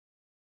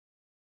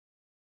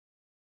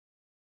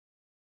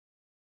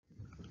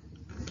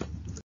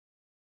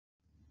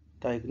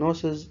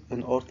Diagnosis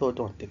in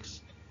orthodontics.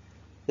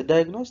 The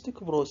diagnostic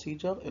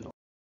procedure in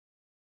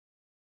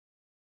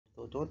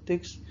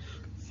orthodontics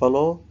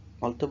follow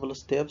multiple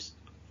steps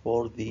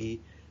for the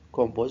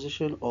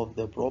composition of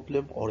the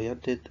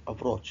problem-oriented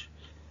approach.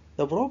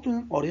 The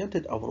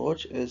problem-oriented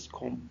approach is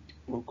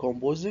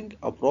composing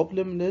a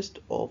problem list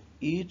of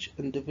each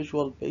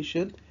individual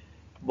patient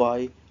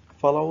by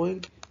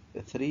following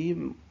the three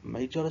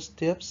major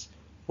steps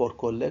for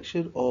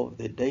collection of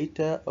the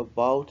data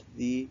about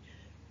the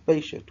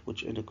patient,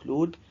 which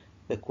include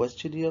the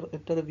questionnaire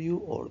interview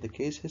or the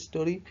case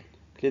history,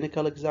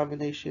 clinical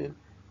examination,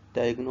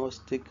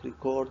 diagnostic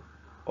record,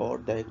 or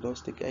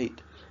diagnostic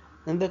aid.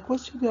 In the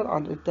questionnaire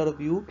and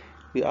interview,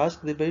 we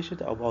ask the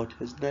patient about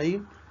his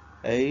name,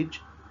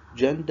 age,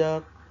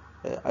 gender,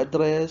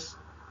 address,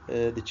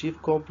 the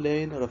chief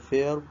complaint,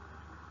 referred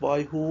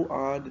by who,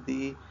 and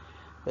if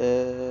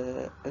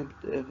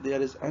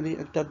there is any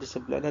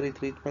interdisciplinary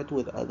treatment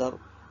with other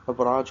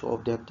branch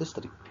of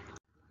dentistry.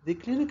 The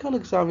clinical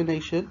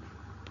examination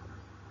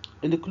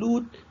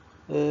include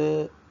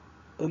uh,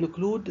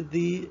 include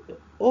the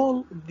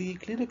all the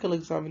clinical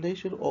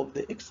examination of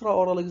the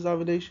extraoral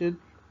examination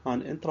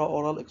and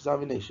intraoral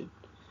examination.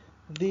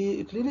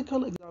 The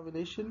clinical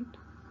examination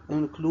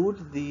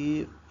include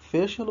the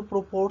facial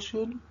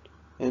proportion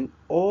in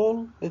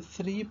all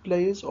three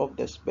planes of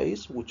the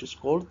space, which is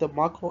called the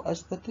macro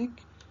aesthetic.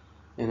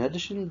 In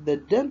addition, the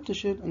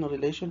dentition in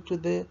relation to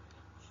the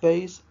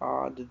face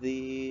and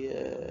the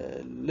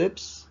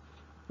lips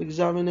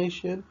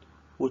examination,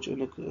 which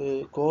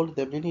is called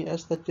the mini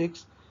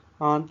aesthetics,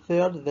 and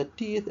third, the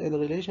teeth in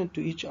relation to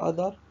each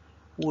other,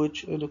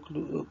 which is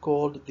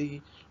called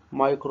the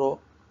micro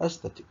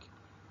aesthetic.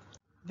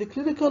 The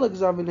clinical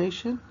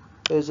examination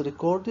is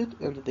recorded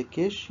in the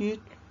case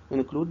sheet,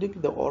 including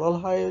the oral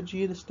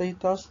hygiene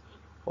status,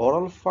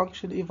 oral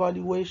function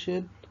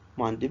evaluation,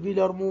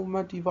 mandibular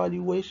movement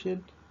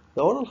evaluation,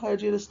 the oral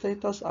hygiene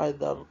status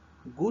either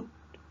good,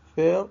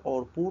 fair,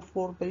 or poor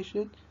for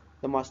patient,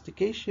 the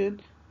mastication,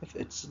 if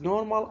it's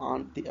normal,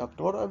 and the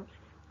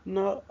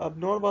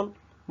abnormal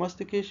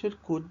mastication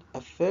could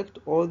affect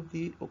on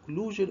the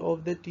occlusion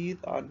of the teeth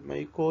and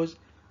may cause,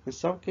 in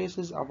some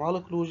cases, a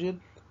malocclusion,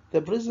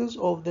 the presence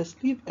of the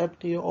sleep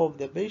apnea of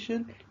the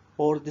patient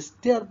or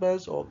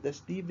disturbance of the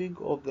sleeping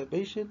of the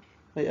patient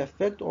may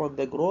affect on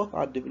the growth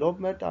and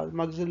development of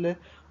maxilla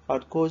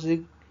and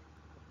causing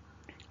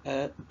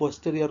a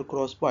posterior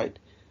crossbite.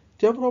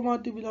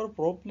 Temporomandibular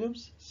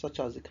problems such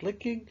as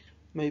clicking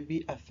may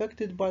be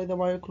affected by the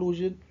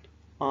myocclusion,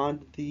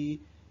 and the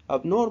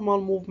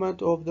abnormal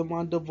movement of the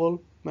mandible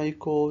may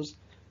cause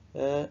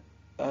a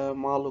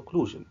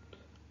malocclusion.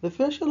 The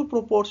facial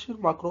proportion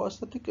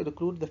macroaesthetic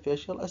include the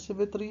facial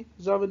asymmetry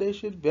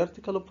examination,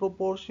 vertical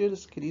proportion,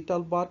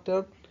 skeletal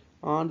pattern,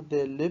 and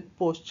the lip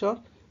posture.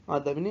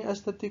 And the mini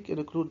aesthetic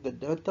include the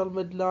dental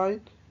midline,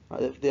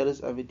 if there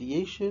is a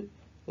deviation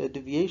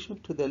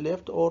to the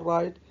left or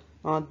right,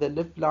 and the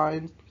lip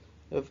line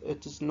if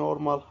it is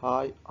normal,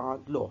 high,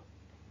 and low.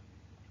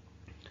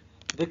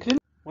 The clinic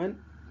when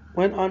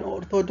an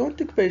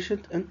orthodontic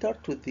patient enters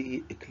to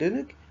the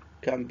clinic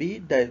can be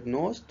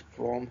diagnosed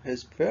from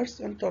his first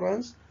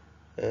entrance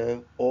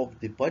of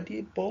the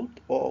body build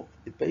of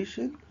the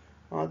patient.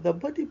 The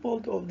body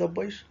build of the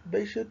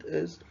patient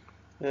is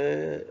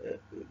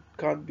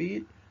can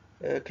be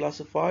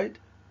classified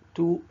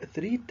to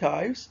three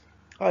types,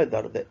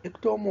 either the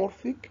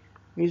ectomorphic,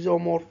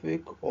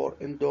 mesomorphic, or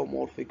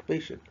endomorphic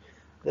patient.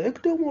 The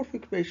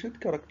ectomorphic patient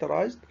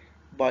characterized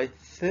by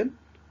thin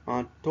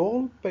and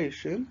tall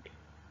patient,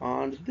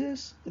 and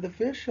the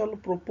facial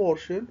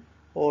proportion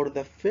or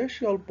the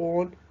facial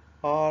bone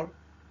are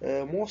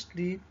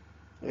mostly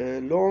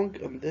long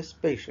in this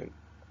patient.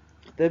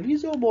 The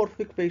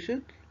mesomorphic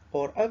patient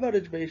or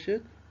average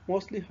patient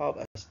mostly have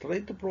a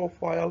straight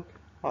profile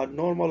and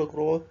normal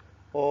growth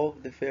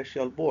of the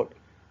facial bone.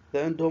 The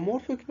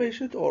endomorphic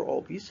patient or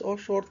obese or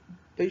short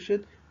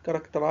patient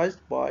characterized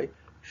by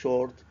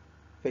short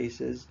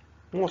faces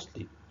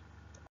mostly.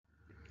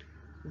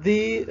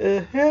 The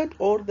head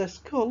or the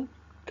skull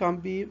can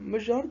be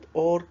measured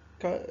or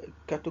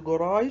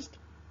categorized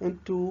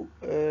into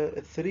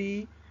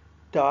three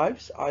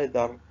types,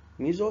 either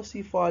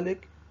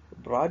mesocephalic,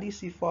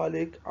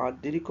 bradycephalic,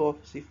 and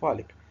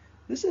dolichocephalic.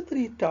 These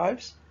three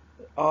types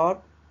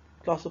are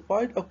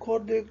classified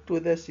according to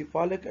the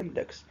cephalic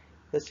index.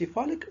 The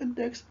cephalic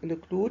index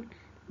include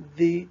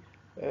the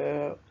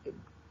uh,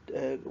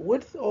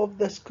 width of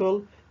the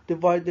skull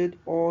divided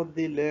on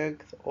the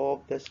length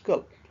of the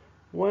skull.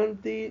 When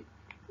the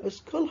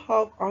skull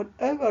have an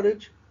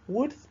average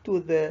width to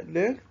the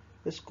length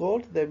is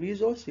called the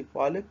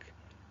mesocephalic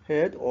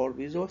head or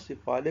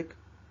mesocephalic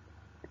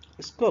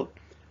skull.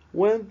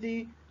 When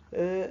the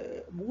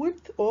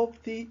width of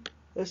the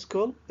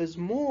skull is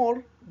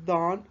more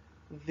than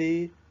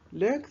the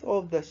length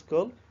of the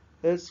skull,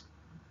 it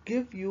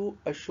give you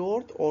a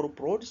short or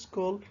broad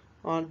skull,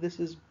 and this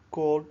is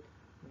called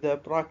the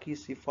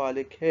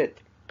brachycephalic head.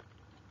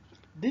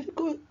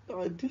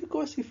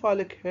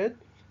 Dolichocephalic head,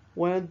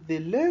 when the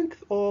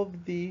length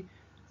of the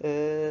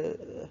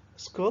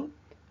skull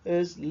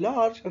is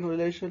large in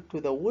relation to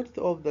the width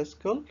of the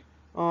skull,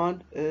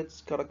 and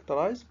it's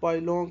characterized by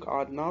long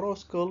and narrow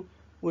skull,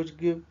 which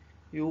give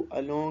you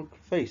a long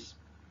face.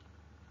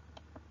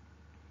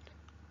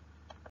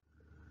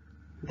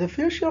 The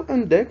facial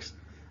index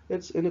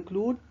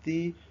include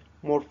the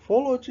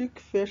morphologic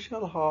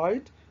facial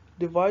height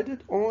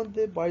divided on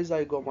the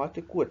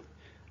bizygomatic width.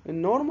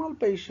 In normal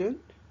patient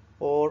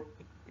or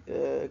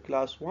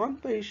class 1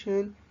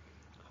 patient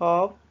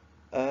have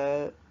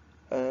a,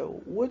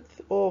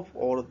 width of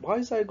or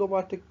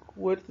bizygomatic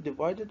width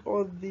divided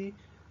on the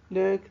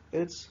length.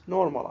 It's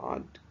normal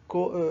and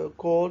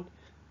called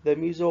the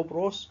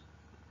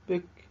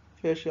mesoprospic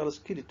facial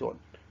skeleton.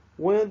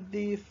 When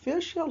the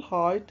facial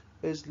height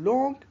is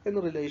long in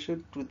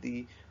relation to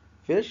the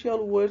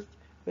facial width,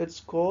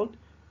 it's called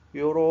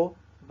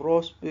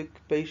Europrospic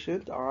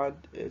patient, and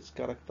it's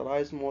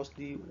characterized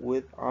mostly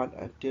with an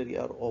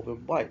anterior open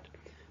bite.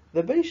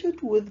 The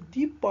patient with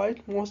deep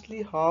bite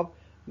mostly have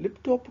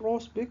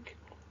leptoprospic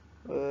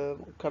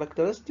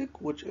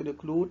characteristic, which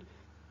include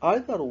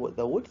either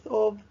the width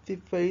of the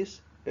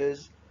face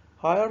is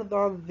higher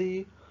than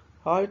the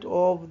height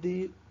of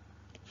the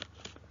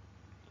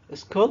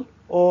skull,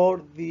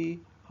 or the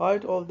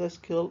height of the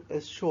skull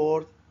is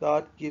short,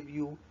 that give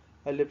you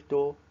a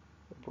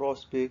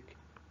leptoprospic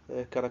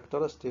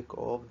characteristic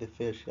of the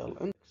facial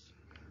index.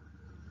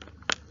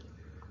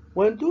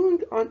 When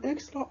doing an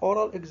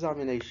extraoral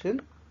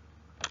examination,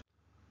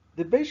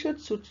 the patient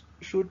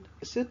should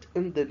sit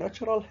in the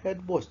natural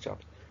head posture.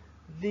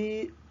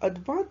 The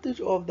advantage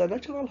of the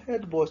natural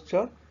head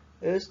posture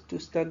is to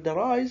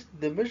standardize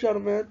the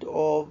measurement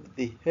of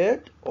the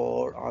head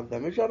or the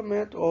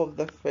measurement of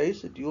the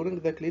face during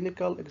the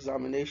clinical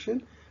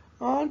examination,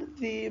 and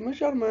the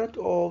measurement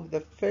of the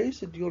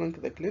face during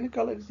the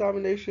clinical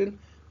examination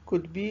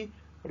could be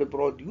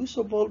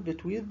reproducible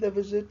between the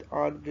visit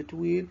and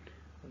between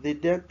the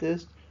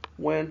dentist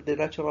when the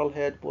natural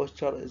head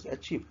posture is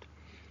achieved.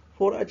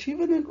 For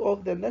achievement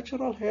of the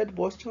natural head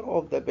posture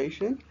of the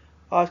patient,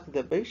 ask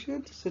the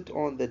patient to sit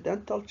on the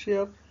dental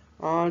chair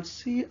and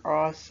see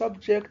a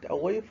subject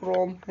away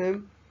from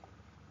him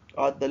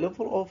at the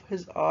level of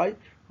his eye,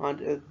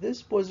 and in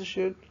this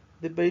position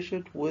the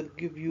patient will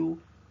give you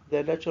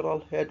the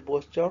natural head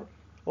posture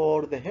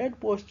or the head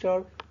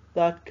posture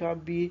that can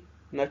be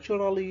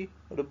naturally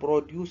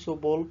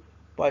reproducible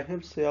by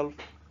himself,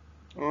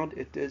 and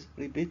it is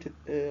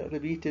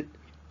repeated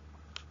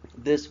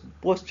this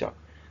posture.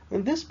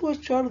 In this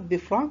posture, the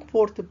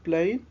Frankfurt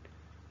plane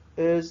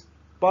is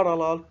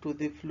parallel to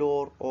the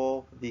floor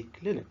of the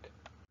clinic.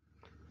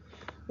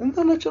 In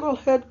the natural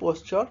head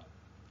posture,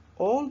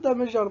 all the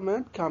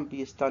measurement can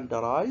be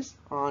standardized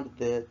and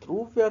the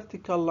true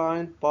vertical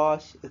line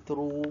pass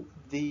through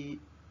the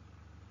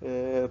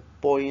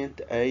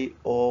point A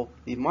of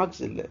the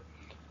maxilla.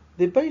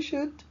 The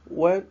patient,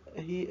 when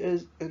he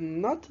is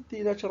in not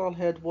the natural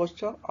head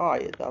posture,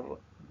 either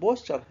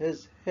posture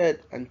his head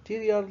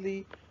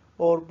anteriorly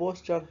or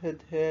posture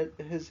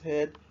his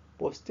head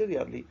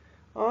posteriorly,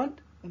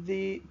 and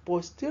the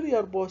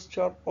posterior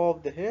posture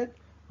of the head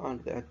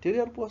and the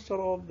anterior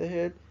posture of the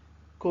head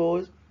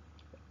cause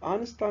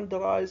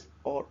unstandardized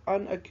or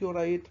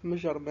inaccurate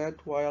measurement,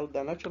 while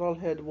the natural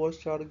head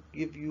posture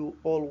give you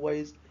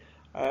always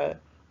a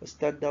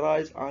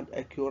standardized and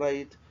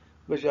accurate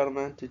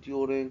measurement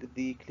during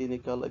the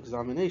clinical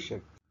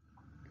examination.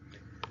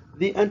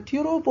 The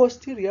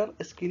anterior-posterior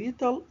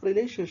skeletal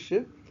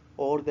relationship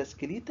or the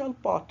skeletal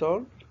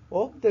pattern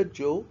of the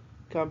jaw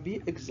can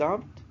be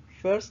examined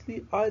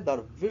firstly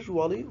either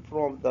visually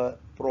from the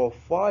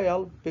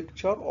profile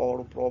picture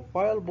or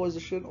profile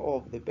position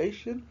of the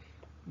patient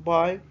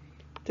by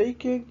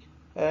taking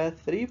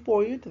 3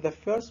 points. The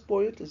first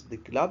point is the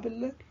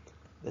glabella,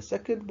 the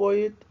second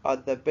point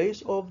at the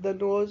base of the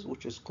nose,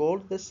 which is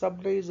called the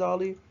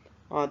subnasally,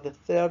 and the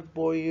third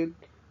point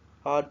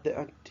at the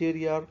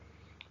anterior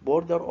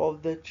border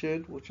of the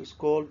chin, which is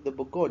called the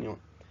begonion.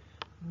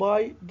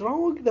 By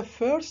drawing the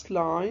first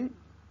line,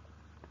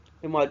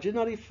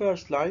 imaginary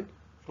first line,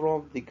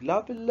 from the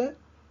glabella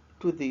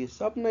to the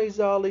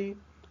subnasally,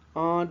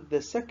 and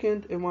the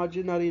second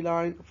imaginary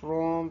line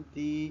from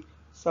the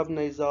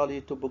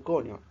subnasally to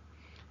begonion.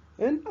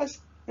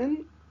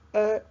 In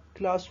a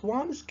class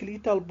 1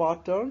 skeletal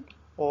pattern,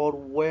 or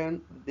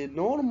when the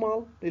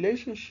normal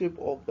relationship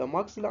of the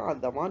maxilla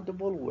and the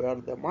mandible, where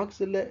the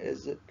maxilla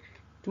is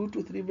 2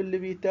 to 3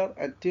 millimeter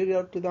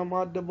anterior to the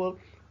mandible,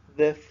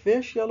 the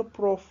facial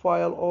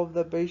profile of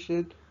the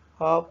patient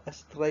have a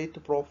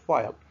straight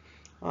profile,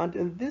 and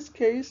in this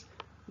case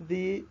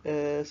the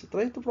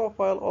straight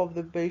profile of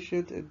the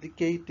patient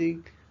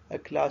indicating a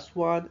class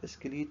 1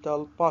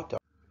 skeletal pattern.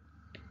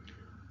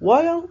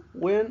 While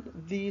when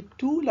the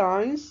two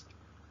lines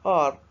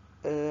are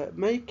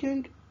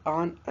making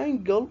an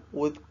angle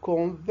with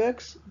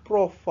convex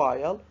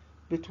profile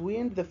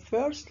between the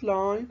first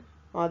line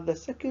and the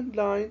second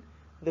line,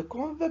 the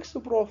convex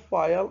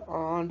profile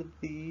and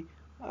the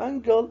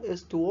angle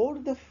is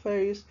toward the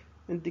face,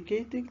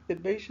 indicating the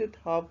patient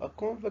have a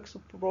convex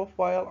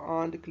profile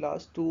and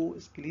class 2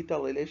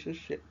 skeletal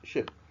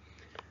relationship.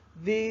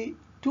 The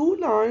two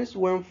lines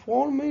when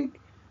forming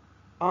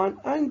an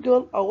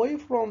angle away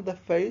from the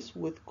face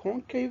with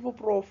concave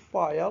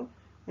profile,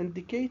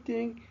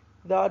 indicating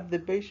that the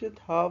patient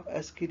have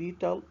a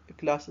skeletal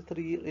class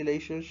 3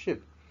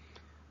 relationship.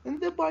 In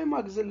the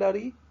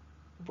bimaxillary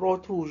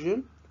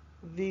protrusion,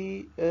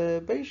 the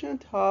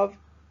patient have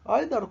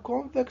either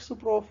convex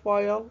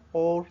profile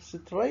or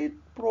straight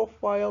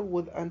profile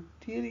with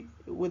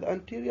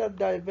anterior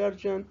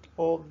divergent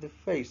of the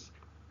face,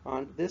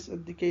 and this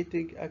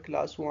indicating a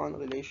class 1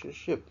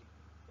 relationship.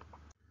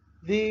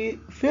 The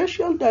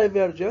facial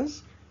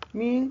divergence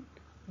means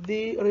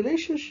the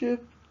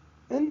relationship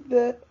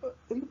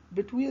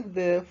between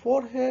the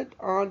forehead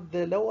and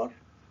the lower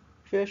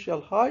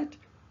facial height,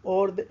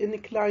 or the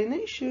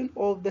inclination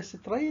of the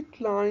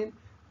straight line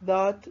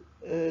that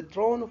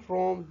drawn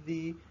from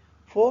the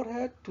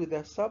forehead to the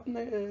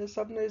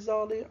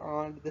subnasally,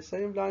 and the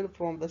same line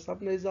from the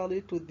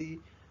subnasally to the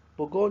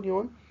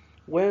pogonion.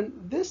 When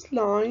this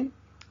line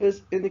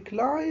is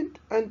inclined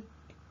and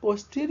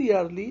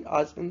posteriorly,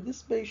 as in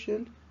this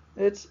patient,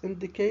 it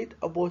indicates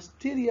a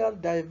posterior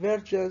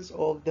divergence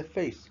of the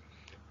face,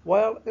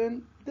 while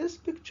in this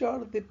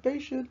picture the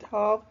patient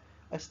have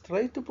a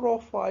straight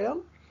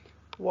profile,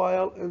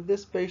 while in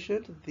this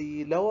patient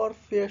the lower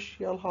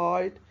facial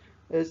height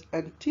is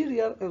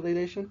anterior in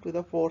relation to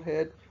the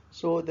forehead,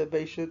 so the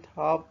patient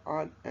have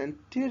an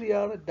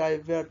anterior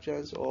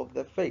divergence of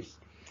the face.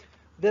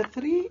 The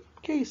three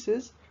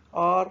cases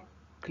are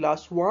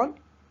class 1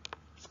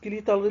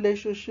 skeletal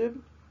relationship,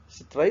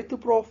 straight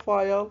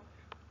profile,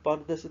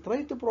 but the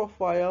straight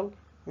profile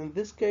in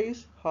this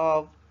case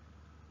have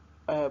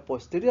a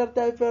posterior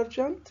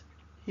divergent,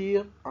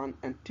 here an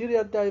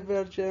anterior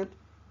divergent,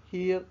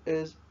 here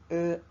is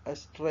a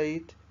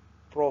straight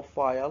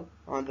profile,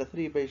 and the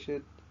three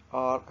patients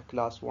are a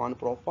class 1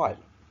 profile.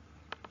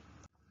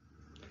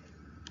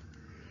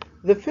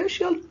 The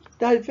facial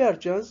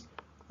divergence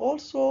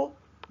also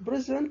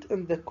present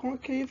in the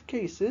concave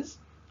cases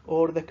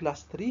or the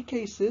class 3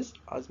 cases,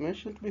 as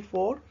mentioned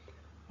before,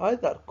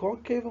 either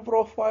concave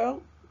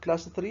profile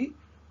class 3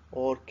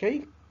 or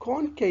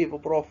concave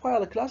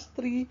profile class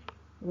 3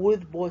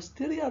 with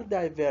posterior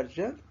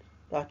divergent.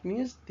 That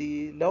means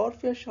the lower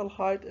facial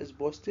height is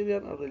posterior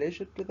in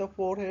relation to the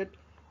forehead,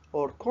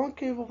 or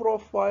concave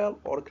profile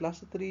or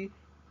class 3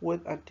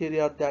 with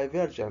anterior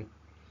divergent.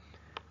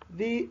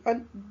 The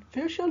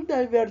facial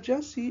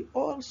divergence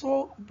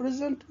also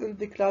present in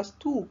the class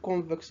 2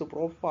 convex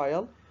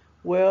profile,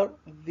 where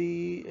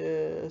the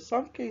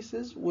some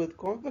cases with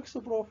convex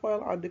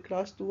profile and the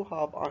class 2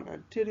 have an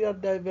anterior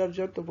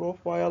divergent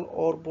profile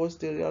or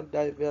posterior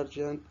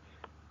divergent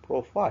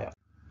profile.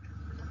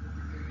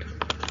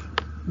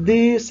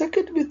 The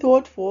second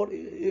method for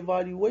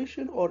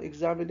evaluation or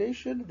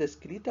examination the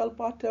skeletal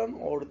pattern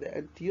or the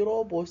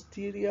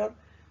antero-posterior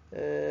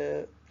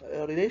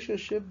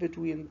relationship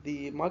between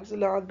the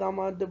maxilla and the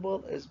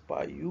mandible is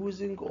by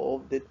using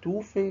of the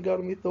two-finger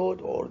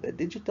method or the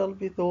digital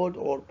method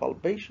or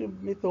palpation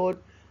method,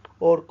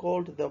 or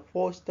called the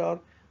Foster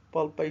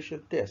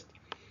palpation test.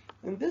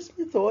 In this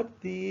method,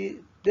 the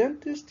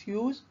dentist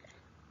use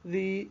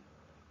the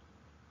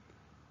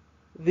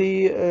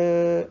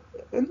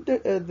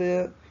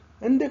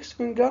index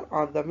finger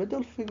and the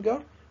middle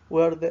finger,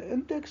 where the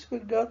index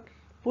finger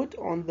put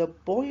on the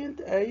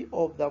point A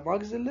of the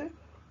maxilla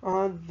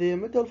and the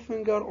middle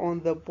finger on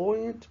the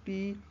point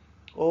B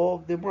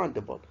of the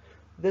mandible.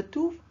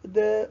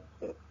 The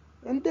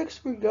index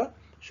finger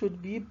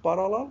should be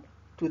parallel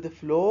to the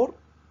floor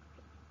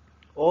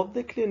of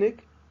the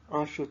clinic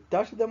and should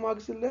touch the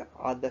maxilla.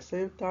 At the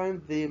same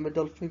time, the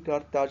middle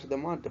finger touch the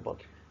mandible,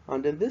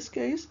 and in this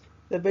case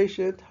the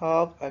patient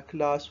have a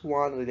class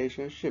 1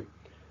 relationship.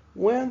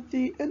 When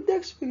the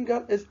index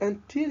finger is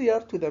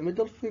anterior to the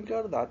middle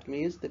finger, that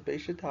means the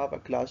patient have a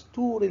class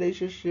 2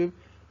 relationship,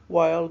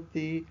 while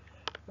the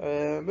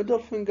middle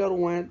finger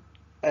went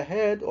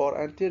ahead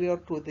or anterior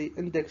to the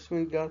index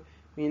finger,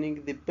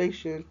 meaning the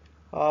patient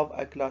have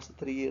a class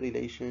 3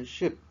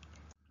 relationship.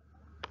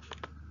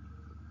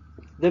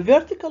 The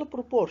vertical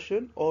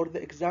proportion or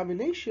the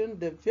examination,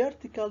 the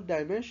vertical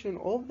dimension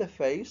of the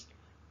face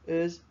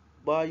is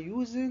by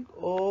using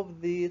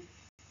of the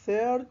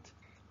third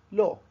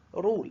law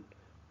rule.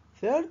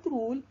 Third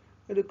rule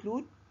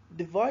include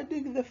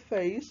dividing the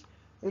face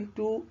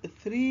into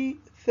three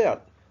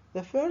thirds.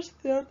 The first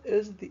third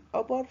is the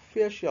upper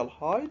facial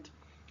height,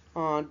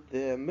 and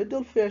the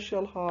middle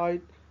facial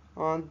height,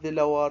 and the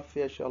lower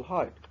facial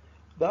height.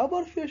 The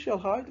upper facial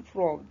height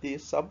from the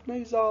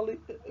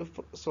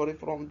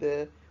from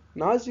the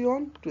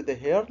nasion to the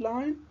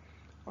hairline,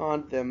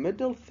 and the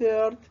middle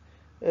third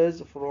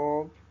is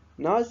from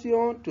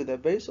nasion to the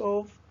base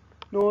of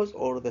nose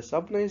or the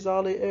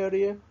subnasally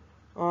area,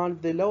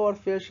 and the lower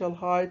facial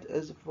height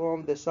is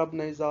from the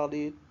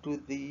subnasally to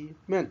the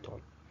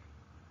menton.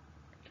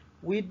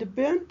 We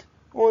depend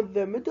on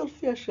the middle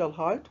facial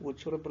height,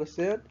 which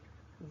represent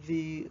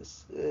the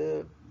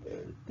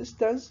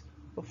distance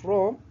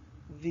from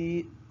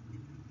the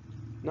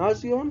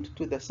nasion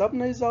to the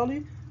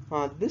subnasally,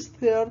 and this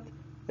third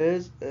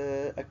is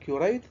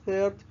accurate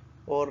third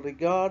or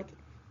regard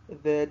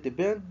the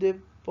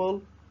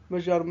dependable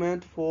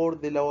measurement for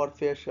the lower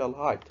facial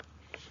height.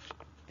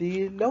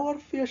 The lower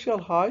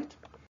facial height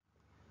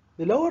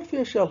The lower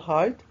facial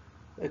height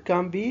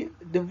can be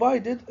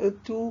divided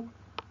into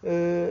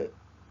uh,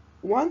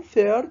 one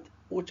third,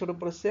 which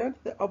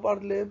represent the upper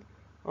lip,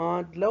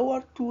 and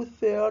lower two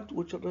thirds,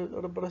 which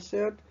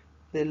represent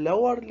the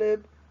lower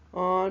lip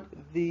and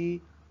the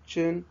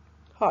chin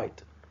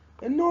height.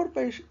 In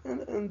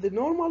the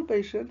normal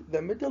patient,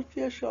 the middle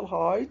facial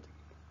height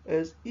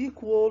is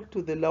equal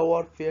to the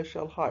lower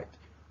facial height.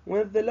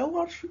 When the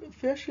lower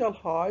facial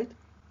height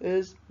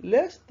is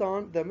less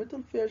than the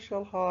middle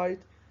facial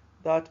height,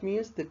 that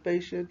means the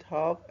patient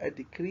have a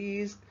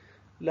decreased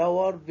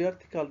lower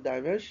vertical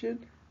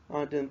dimension,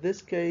 and in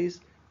this case,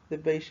 the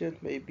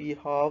patient maybe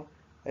have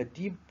a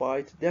deep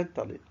bite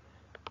dentally.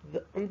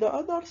 On the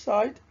other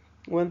side,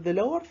 when the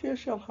lower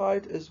facial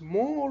height is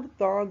more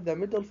than the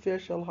middle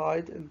facial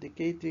height,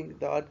 indicating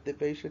that the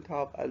patient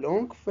have a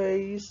long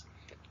face,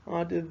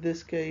 and in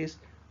this case,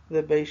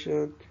 the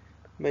patient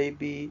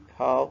maybe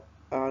have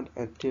an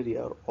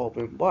anterior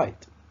open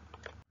bite.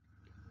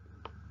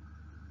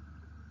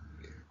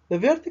 The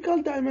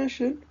vertical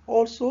dimension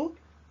also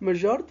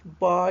measured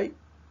by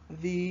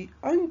the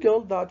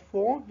angle that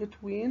formed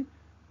between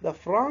the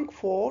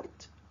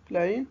Frankfurt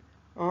plane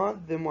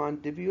and the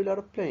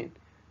mandibular plane.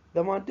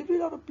 The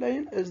mandibular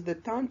plane is the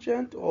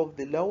tangent of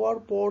the lower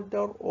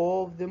border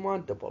of the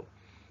mandible.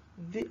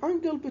 The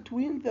angle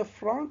between the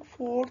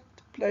Frankfurt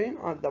plane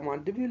and the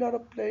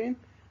mandibular plane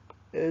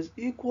is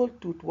equal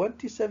to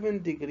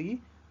 27 degrees,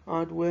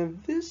 and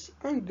when this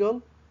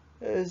angle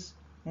is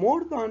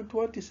more than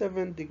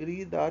 27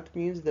 degrees, that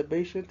means the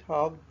patient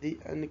have the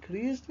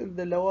increase in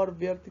the lower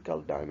vertical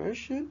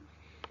dimension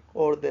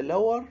or the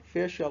lower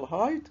facial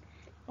height,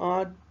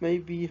 and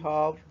maybe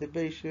have the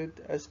patient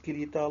a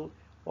skeletal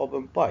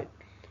open bite.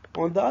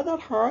 On the other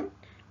hand,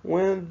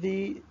 when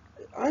the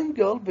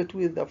angle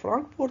between the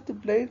Frankfurt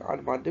plane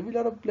and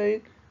mandibular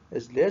plane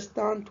is less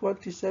than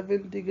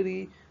 27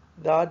 degrees,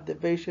 that the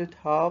patient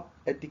have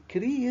a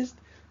decrease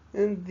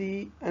in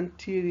the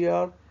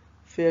anterior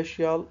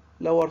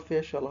lower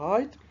facial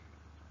height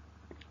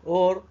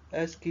or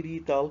a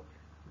skeletal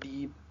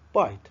deep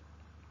bite.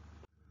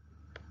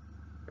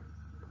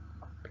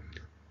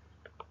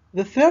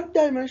 The third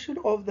dimension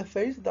of the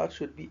face that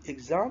should be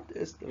examined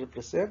is to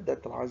represent the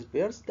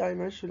transverse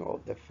dimension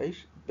of the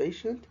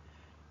patient,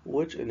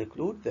 which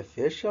include the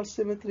facial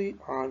symmetry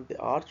and the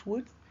arch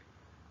width.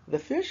 The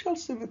facial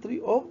symmetry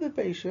of the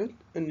patient,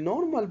 in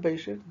normal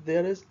patient,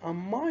 there is a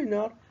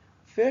minor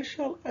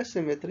facial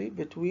asymmetry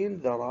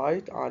between the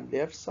right and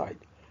left side.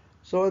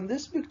 So in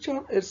this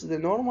picture, it's the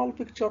normal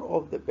picture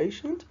of the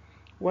patient.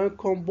 When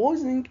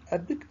composing a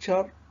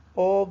picture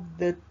of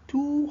the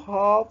two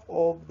halves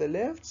of the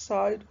left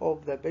side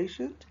of the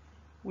patient,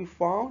 we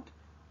found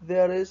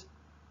there is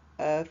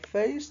a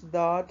face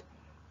that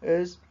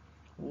is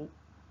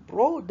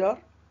broader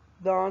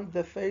than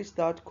the face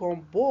that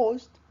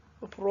composed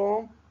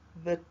from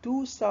the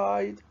two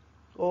sides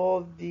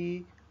of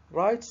the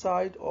right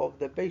side of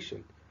the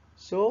patient.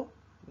 So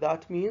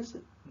that means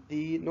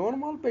the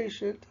normal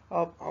patient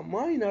have a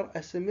minor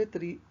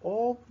asymmetry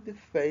of the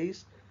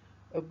face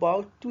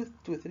about 2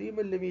 to 3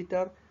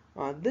 millimeter,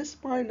 and this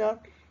minor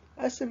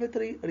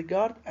asymmetry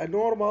regard a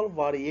normal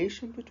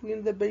variation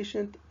between the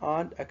patient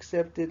and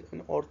accepted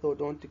in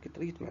orthodontic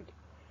treatment.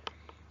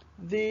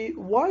 The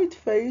wide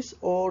face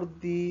or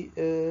the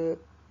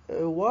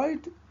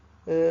wide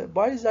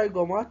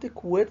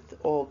bizygomatic width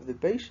of the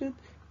patient,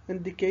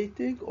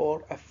 indicating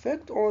or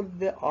effect on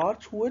the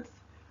arch width,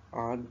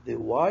 and the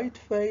wide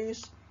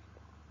face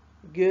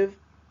give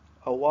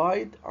a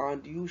wide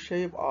and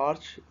U-shaped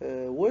arch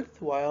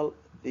width, while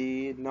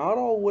the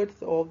narrow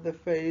width of the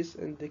face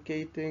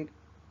indicating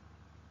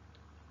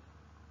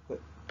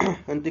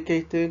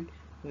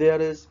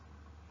there is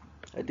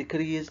a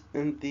decrease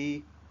in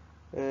the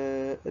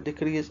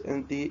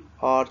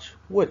arch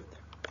width.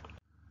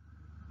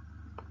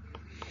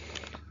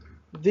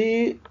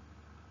 The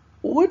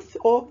width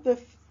of the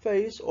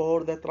face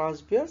or the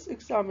transverse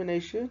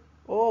examination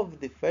of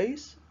the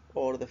face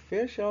or the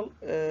facial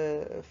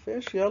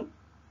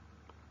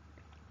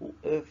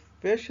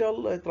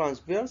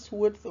transverse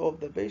width of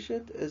the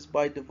patient is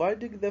by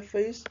dividing the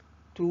face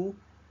to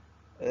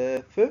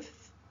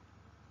fifths,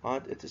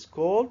 and it is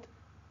called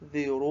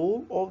the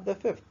rule of the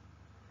fifth.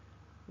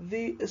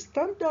 The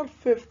standard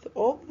fifth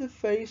of the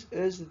face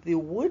is the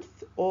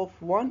width of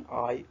one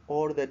eye,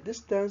 or the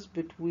distance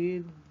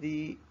between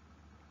the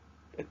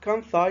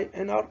canthi,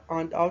 inner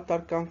and outer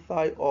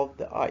canthi of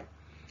the eye.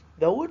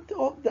 The width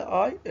of the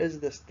eye is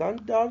the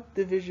standard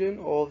division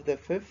of the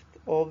fifth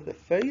of the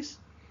face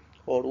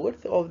or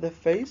width of the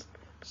face.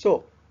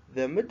 So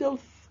the middle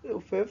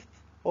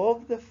fifth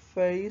of the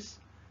face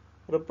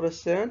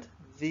represent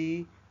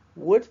the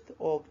width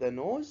of the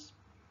nose,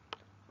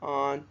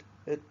 and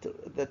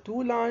the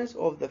two lines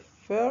of the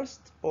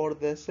first or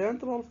the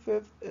central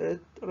fifth,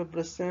 it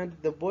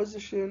represent the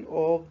position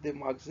of the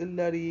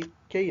maxillary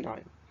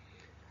canine.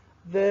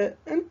 The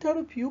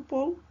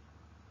interpupil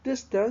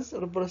distance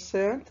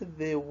represents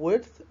the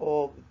width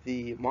of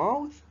the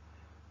mouth,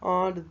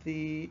 and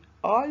the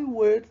eye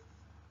width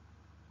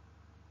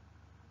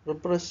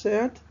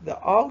represents the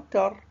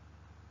outer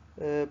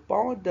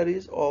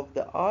boundaries of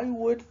the eye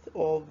width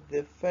of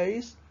the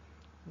face,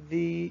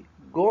 the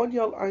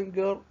gonial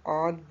angle,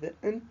 and the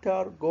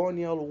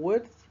intergonial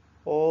width,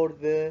 or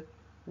the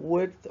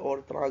width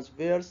or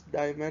transverse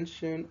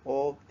dimension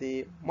of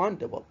the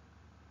mandible.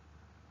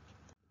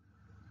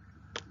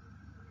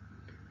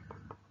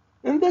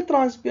 In the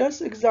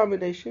transverse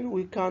examination,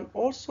 we can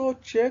also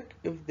check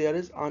if there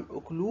is an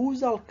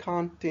occlusal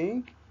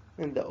canting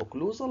in the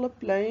occlusal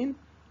plane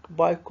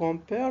by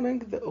comparing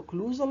the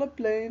occlusal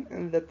plane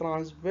and the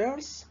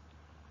transverse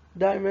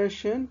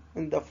dimension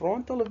in the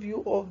frontal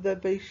view of the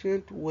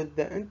patient with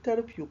the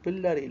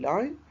interpupillary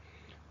line,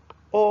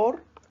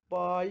 or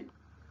by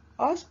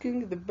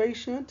asking the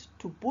patient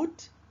to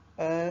put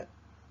a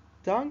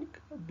tongue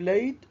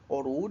blade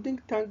or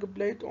wooden tongue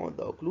blade on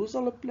the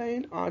occlusal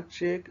plane and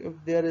check if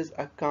there is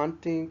a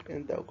canting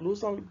in the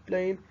occlusal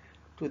plane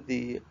to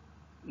the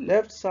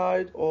left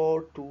side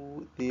or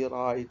to the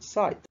right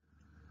side.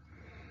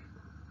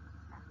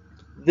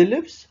 The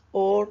lips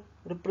or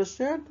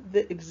represent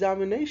the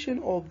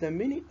examination of the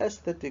many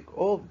aesthetic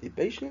of the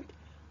patient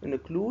and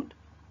include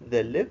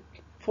the lip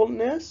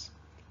fullness,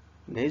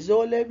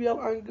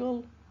 nasolabial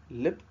angle,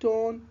 lip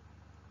tone,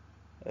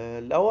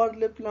 lower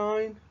lip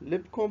line,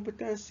 lip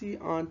competency,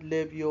 and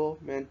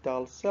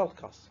labiomental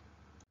sulcus.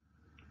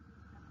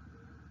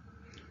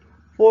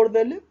 For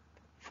the lip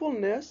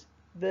fullness,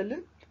 the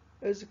lip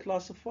is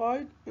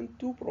classified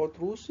into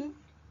protrusive,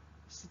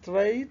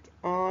 straight,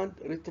 and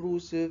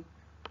retrusive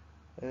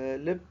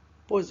lip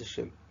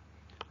position,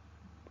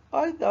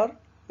 either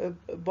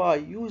by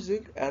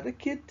using a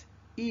Rickett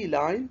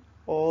E-line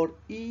or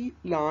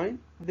E-line.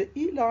 The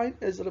E-line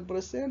is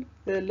represent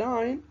the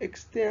line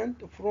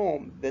extend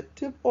from the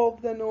tip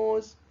of the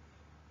nose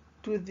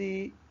to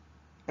the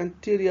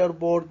anterior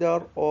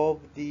border of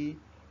the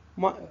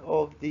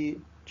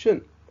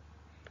chin.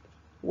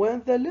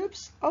 When the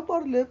lips,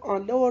 upper lip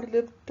and lower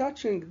lip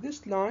touching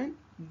this line,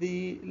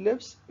 the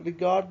lips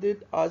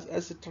regarded as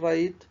a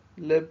straight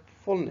lip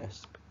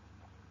fullness.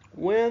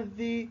 When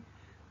the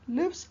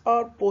lips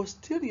are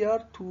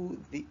posterior to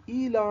the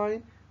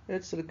E-line,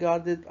 it's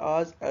regarded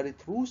as a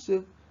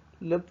retrusive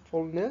lip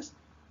fullness.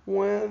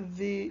 When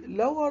the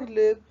lower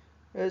lip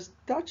is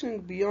touching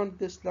beyond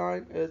this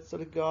line, it's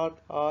regarded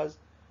as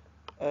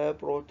a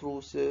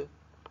protrusive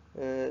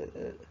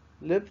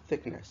lip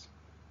thickness.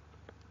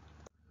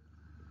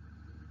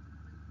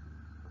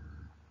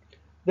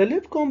 The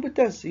lip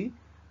competency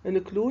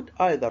include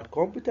either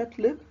competent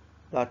lip,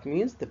 that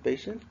means the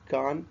patient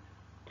can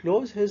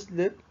close his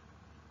lip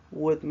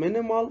with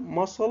minimal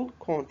muscle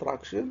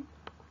contraction.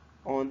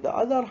 On the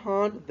other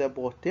hand, the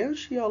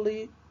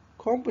potentially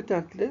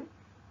competent lip,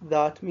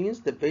 that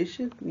means the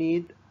patient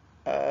need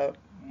a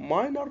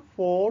minor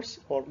force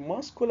or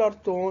muscular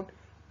tone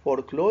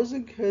for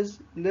closing his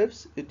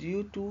lips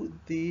due to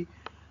the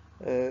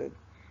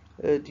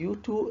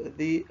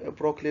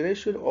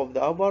proclination of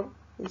the upper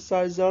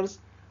incisors.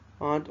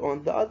 And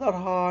on the other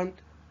hand,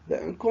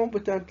 the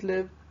incompetent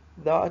lip,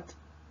 that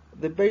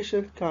the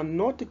patient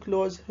cannot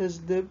close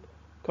his lip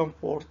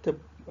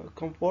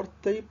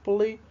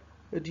comfortably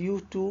due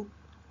to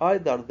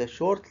either the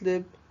short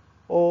lip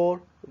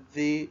or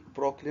the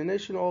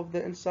proclination of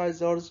the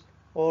incisors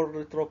or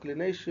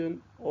retroclination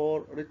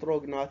or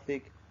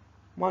retrognathic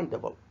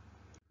mandible.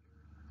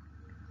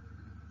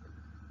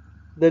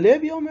 The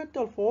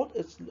labiomental fold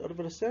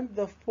represents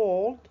the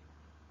fold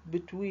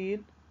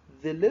between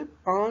the lip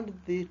and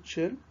the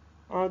chin,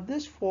 and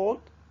this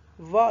fold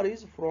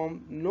varies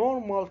from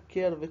normal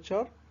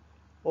curvature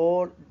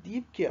or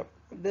deep curve.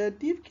 The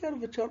deep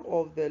curvature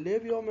of the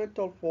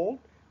labiomental fold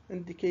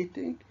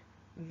indicating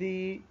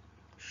the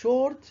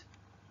short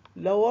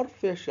lower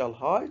facial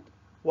height,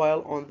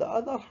 while on the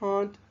other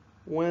hand,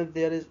 when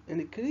there is an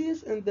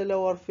increase in the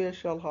lower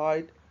facial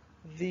height,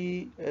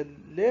 the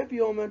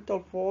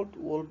labiomental fold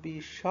will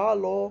be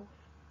shallow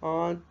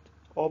and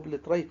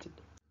obliterated.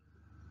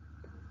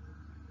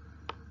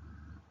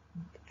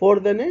 For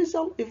the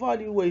nasal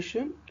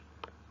evaluation,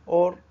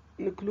 or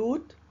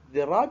include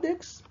the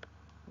radix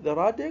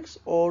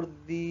or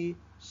the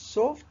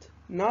soft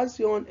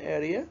nasion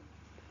area,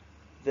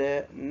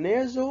 the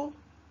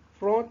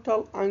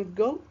nasofrontal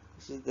angle,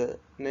 this is the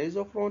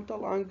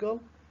nasofrontal angle,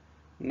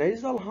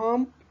 nasal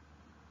hump,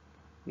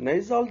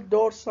 nasal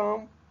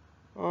dorsum,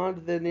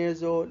 and the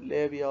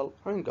nasolabial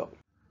angle.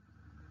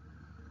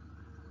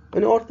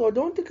 In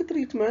orthodontic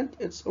treatment,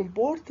 it's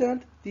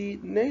important the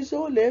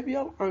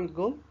nasolabial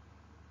angle,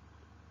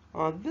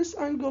 and this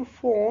angle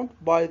formed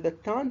by the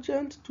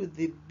tangent to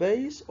the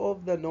base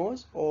of the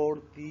nose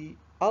or the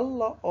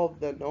ala of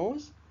the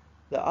nose.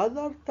 The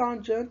other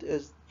tangent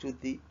is to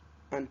the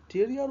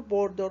anterior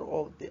border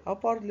of the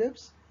upper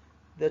lips.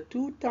 The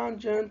two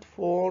tangents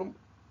form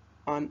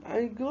an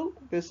angle.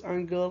 This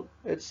angle,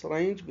 it's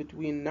range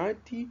between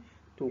 90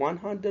 to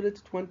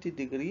 120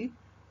 degree.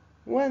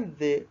 When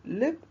the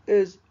lip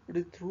is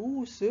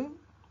retrusive,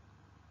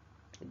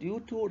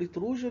 Due to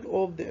retrusion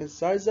of the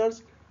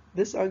incisors,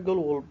 this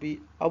angle will be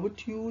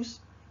obtuse.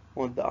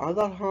 On the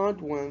other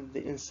hand, when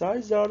the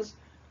incisors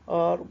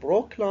are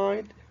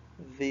proclined,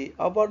 the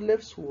upper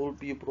lips will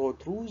be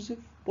protrusive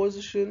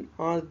position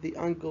and the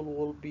angle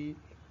will be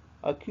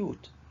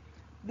acute.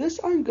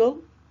 This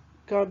angle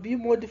can be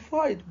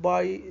modified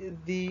by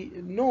the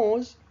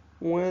nose.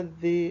 When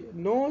the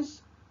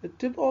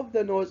tip of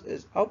the nose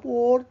is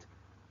upward,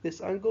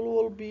 this angle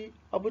will be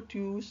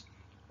obtuse,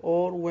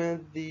 or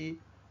when the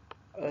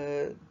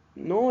uh,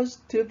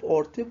 nose tip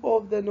or tip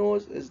of the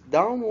nose is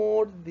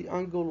downward, the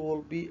angle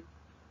will be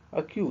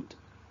acute.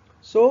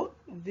 So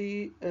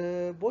the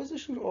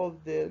position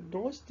of the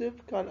nose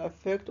tip can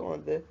affect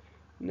on the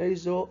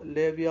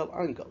nasolabial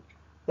angle.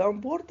 The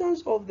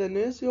importance of the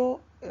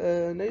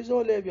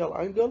nasolabial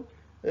angle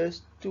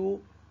is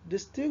to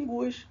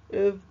distinguish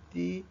if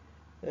the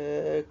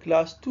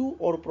class 2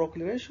 or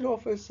proclination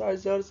of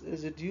incisors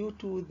is due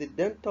to the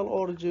dental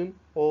origin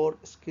or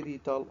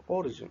skeletal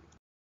origin.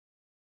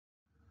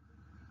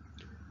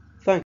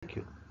 Thank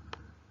you.